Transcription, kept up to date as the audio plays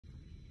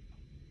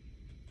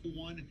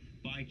Won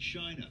by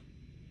China.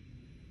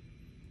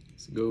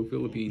 Let's go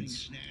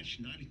Philippines. Snatch,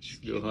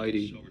 92 Let's go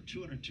Heidi. over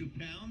 202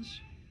 pounds.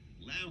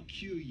 Liao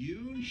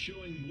Qiuyun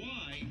showing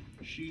why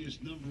she is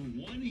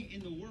 #1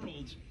 in the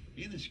world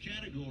in this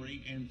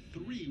category, and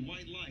 3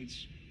 white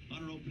lights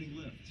on her opening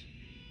lift.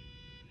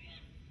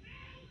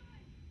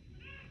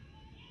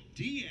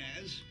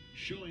 Diaz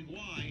showing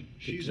why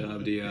she's one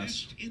of the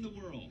best in the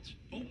world.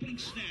 Opening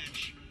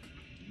snatch,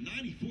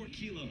 94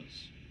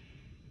 kilos,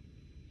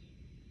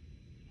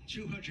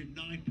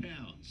 209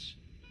 pounds.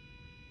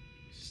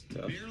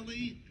 Stuff.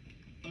 Barely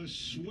a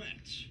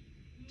sweat.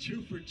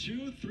 2 for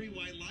 2, 3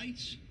 white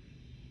lights.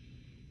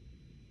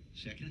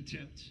 Second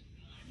attempt,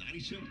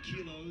 97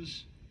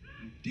 kilos.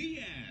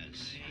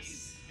 Diaz,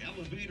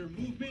 elevator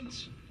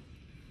movement,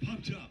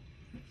 pumped up.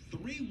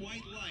 3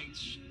 white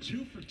lights,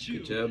 2 for 2.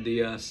 Good job,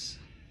 Diaz.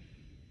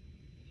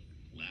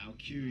 Liao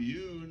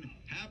Qiuyun,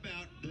 how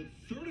about the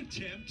third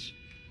attempt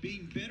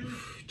being better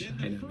than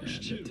China, the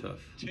first man, 2? tough.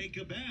 Take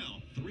a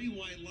bow. 3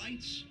 white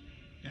lights.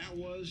 That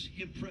was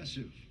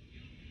impressive.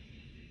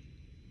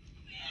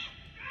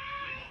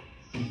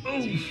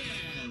 Oh.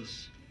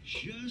 Diaz,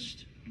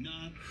 just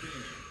not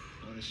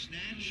there. On a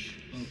snatch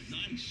of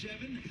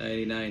 97.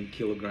 99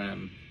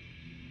 kilogram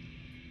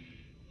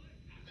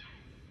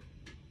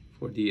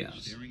for Diaz.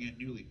 Staring at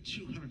nearly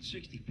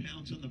 260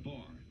 pounds on the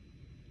bar.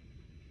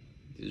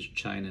 This is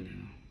China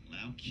now.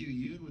 Liao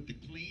Qiuyun with the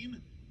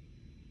clean.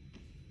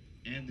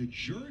 And the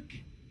jerk.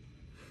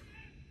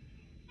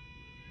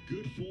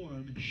 Good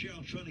form.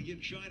 Shell trying to give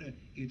China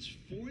its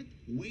 4th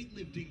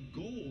weightlifting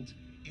gold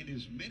in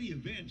as many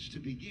events to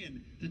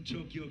begin the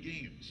Tokyo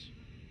Games.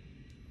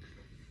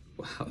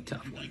 Wow,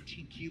 tough.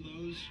 19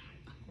 kilos.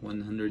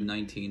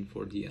 119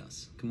 for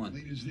Diaz. Come on.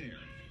 Clean is there.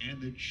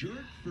 And the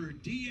jerk for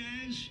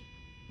Diaz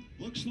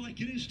looks like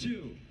it is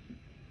too.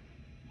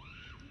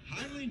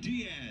 Hidilyn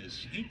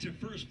Diaz into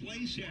first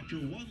place after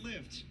 1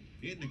 lift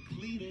in the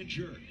clean and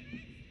jerk.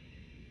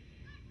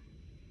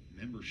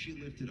 Remember, she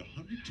lifted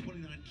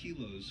 129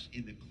 kilos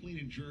in the clean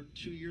and jerk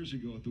 2 years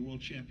ago at the World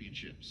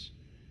Championships.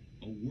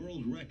 A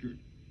world record.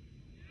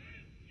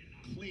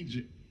 Cleans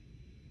it.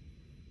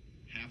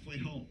 Halfway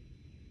home.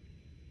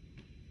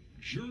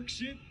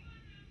 Jerks it.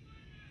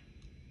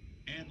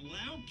 And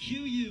Liao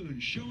Qiuyun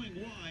showing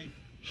why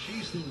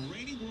she's the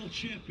reigning world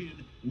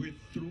champion with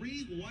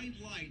 3 white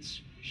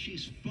lights.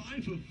 She's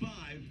 5 of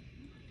 5.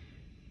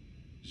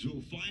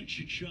 Zulfiya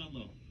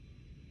Chichanlo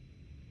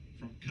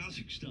from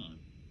Kazakhstan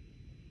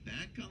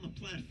back on the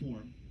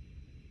platform.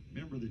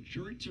 Remember, the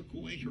jury took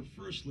away her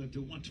first lift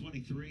at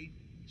 123.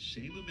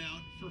 Same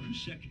amount for her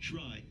second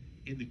try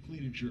in the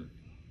clean and jerk.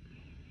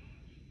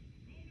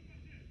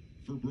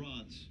 For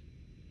bronze,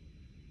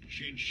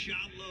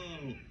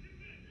 Chichanlo.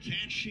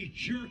 Can she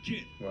jerk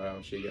it?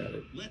 Wow, she got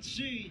it. Let's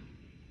see.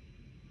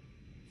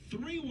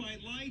 3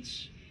 white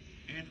lights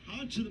and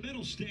onto the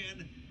medal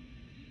stand.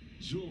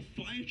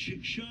 Zulfiya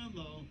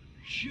Chichanlo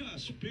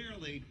just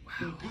barely,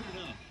 but good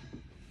enough.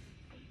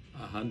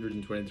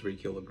 123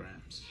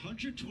 kilograms.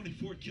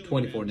 124 kilograms.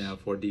 24 now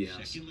for Diaz.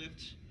 Second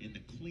lift in the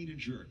clean and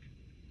jerk.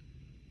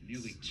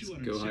 Nearly Go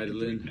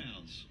 273 Hidilyn.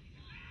 pounds.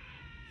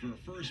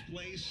 For first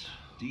place,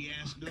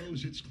 Diaz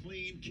knows it's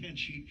clean. Can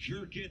she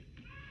jerk it?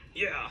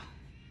 Yeah.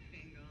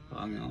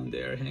 Hang on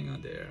there, hang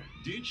on there.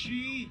 Did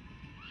she?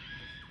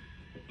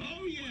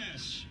 Oh,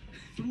 yes.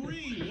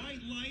 3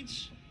 white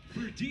lights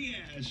for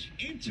Diaz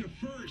into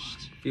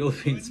first.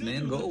 Philippines, Another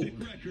man, gold.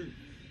 Olympic record.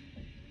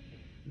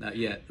 Not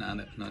yet,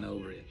 not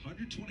over yet.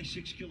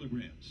 126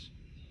 kilograms.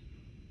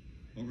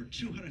 Over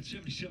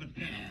 277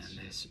 Man, pounds.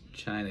 this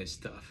China is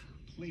tough.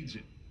 Cleans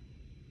it.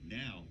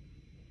 Now,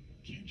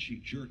 can she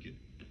jerk it?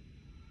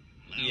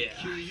 Liao Yeah.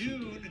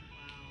 Qiuyun.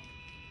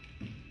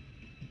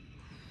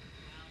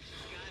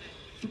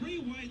 3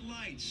 white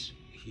lights.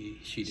 She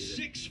did it.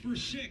 6 for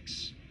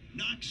 6.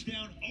 Knocks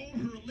down all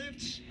her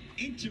lifts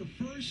into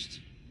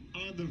first,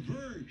 on the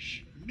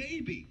verge,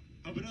 maybe,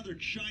 of another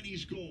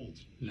Chinese gold.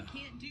 No.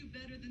 Can't do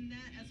better than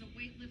that as a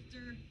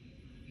weightlifter.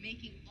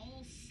 Making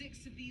all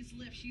 6 of these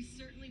lifts, she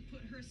certainly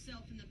put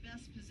herself in the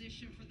best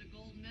position for the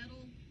gold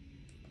medal.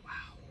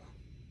 Wow.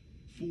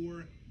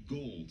 4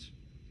 gold.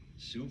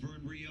 Silver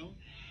in Rio.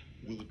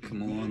 Will it be Come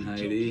gold on, in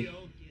Heidi.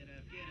 Tokyo?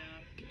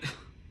 Get up.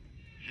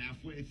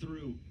 Halfway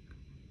through.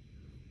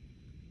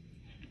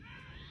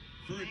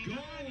 For Hang gold.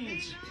 on, hang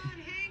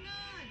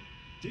on.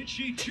 Did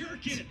she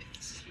jerk it?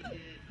 She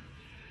did.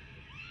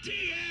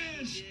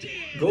 Diaz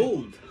did.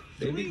 Gold.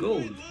 Baby 3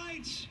 gold. white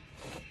lights.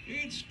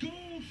 It's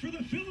gold for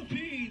the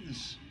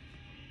Philippines.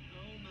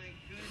 Oh my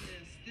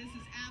goodness. This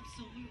is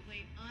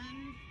absolutely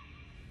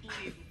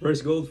unbelievable.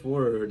 First gold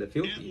for the At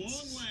Philippines.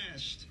 long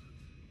last,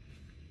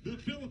 the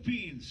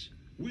Philippines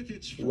with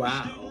its first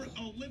Wow. ever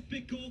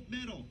Olympic gold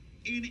medal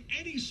in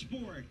any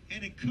sport,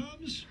 and it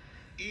comes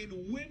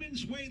in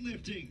women's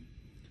weightlifting.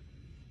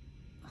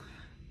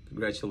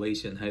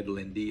 Congratulations,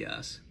 Hidilyn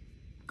Diaz.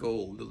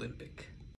 Gold Olympic.